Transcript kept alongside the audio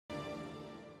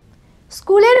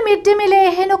স্কুলের mid day মিলে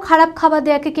এহেন খারাপ খাবার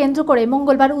দেওয়াকে কেন্দ্র করে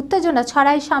মঙ্গলবার উত্তেজনা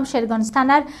ছড়ায় শামশেরগঞ্জ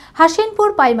থানার হাসিনপুর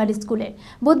প্রাইমারি স্কুলে।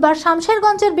 বুধবার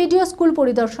শামশেরগঞ্জের বিডিও স্কুল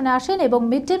পরিদর্শনে আসেন এবং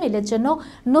মিড ডে মিলের জন্য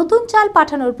নতুন চাল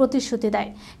পাঠানোর প্রতিশ্রুতি দেয়,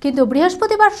 কিন্তু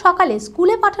বৃহস্পতিবার সকালে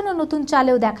স্কুলে পাঠানো নতুন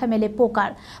চালেও দেখা মেলে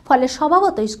পোকার। ফলে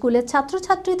স্বভাবতই স্কুলের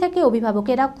ছাত্রছাত্রী থেকে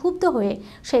অভিভাবকেরা ক্ষুব্ধ হয়ে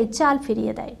সেই চাল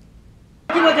ফিরিয়ে দেয়।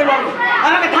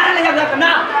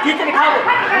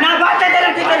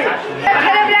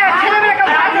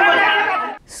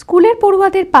 স্কুলের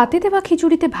পড়ুয়াদের পাতে দেওয়া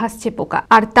খিচুড়িতে ভাসছে পোকা,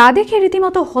 আর তা দেখে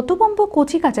রীতিমতো হতভম্ব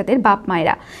কচি কাচাদের বাপ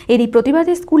মায়েরা। এরই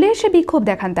প্রতিবাদে স্কুলে এসে বিক্ষোভ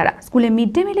দেখান তারা। স্কুলে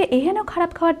মিড ডে মিলে এহেন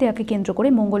খারাপ খাবার দেওয়াকে কেন্দ্র করে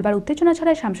মঙ্গলবার উত্তেজনা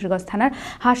ছড়ায় শামশেরগঞ্জ থানার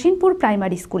হাসিনপুর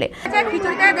প্রাইমারি স্কুলে।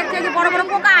 খিচুড়িতে দেখছে যে বড় বড়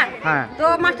পোকা, তো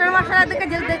মাস্টারদেরকে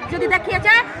যদি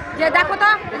দেখিয়েছে যে দেখো তো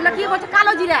এগুলো কি বলছে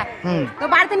কালো জিরা, তো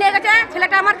বাড়িতে নিয়ে গেছে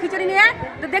ছেলেটা আমার খিচুড়ি নিয়ে,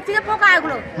 তো দেখছি যে পোকা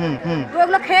এগুলো, তো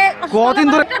এগুলো খেয়ে কতদিন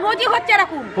ধরে রোজই হচ্ছে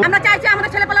এরকম। আমরা চাইছি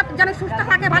আমাদের ছেলেপেলা যেন সুস্থ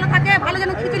থাকে, ভালো থাকে, ভালো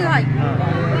যেন খিচুড়ি হয়,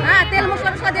 হ্যাঁ তেল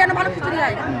মশলা দিয়ে ভালো খিচুড়ি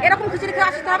হয়, এরকম খিচুড়ি খেয়ে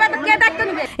আসতে হবে, তো কে দায়িত্ব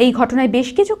নেবে? এই ঘটনায় বেশ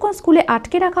কিছুক্ষণ স্কুলে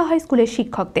আটকে রাখা হয় স্কুলের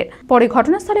শিক্ষকদের। পরে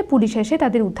ঘটনাস্থলে পুলিশ এসে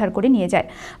তাদের উদ্ধার করে নিয়ে যায়।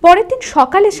 পরের দিন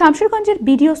সকালে শামশেরগঞ্জের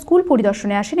বিডিও স্কুল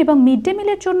পরিদর্শনে আসেন এবং মিড ডে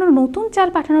মিলের জন্য নতুন চাল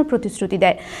পাঠানোর প্রতিশ্রুতি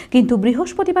দেয়, কিন্তু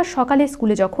বৃহস্পতিবার সকালে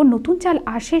স্কুলে যখন নতুন চাল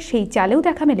আসে সেই চালেও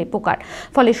দেখা মেলে পোকার।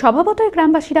 ফলে স্বভাবতই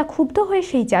গ্রামবাসীরা ক্ষুব্ধ হয়ে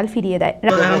সেই চাল ফিরিয়ে দেয়।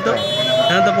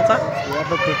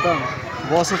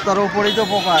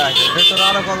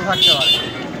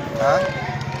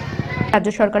 রাজ্য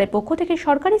সরকারের পক্ষ থেকে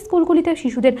সরকারি স্কুলগুলিতে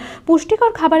শিশুদের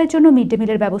পুষ্টিকর খাবারের জন্য মিড ডে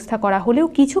মিলের ব্যবস্থা করা হলেও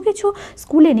কিছু কিছু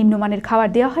স্কুলে নিম্নমানের খাবার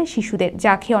দেওয়া হয় শিশুদের,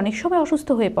 যা খেয়ে অনেক সময় অসুস্থ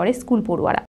হয়ে পড়ে স্কুল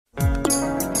পড়ুয়ারা।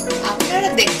 আপনারা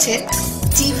দেখছেন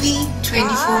টিভি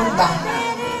 24 বাংলা।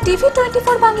 টিভি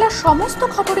 24 বাংলার সমস্ত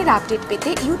খবরের আপডেট পেতে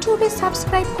ইউটিউবে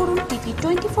সাবস্ক্রাইব করুন টিভি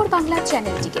 24 বাংলা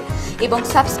চ্যানেলটিকে, এবং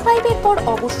সাবস্ক্রাইবের পর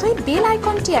অবশ্যই বেল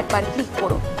আইকনটি একবার ক্লিক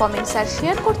করুন। কমেন্টস আর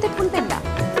শেয়ার করতে ভুলবেন না।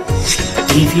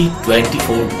 টিভি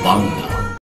 24 বাংলা।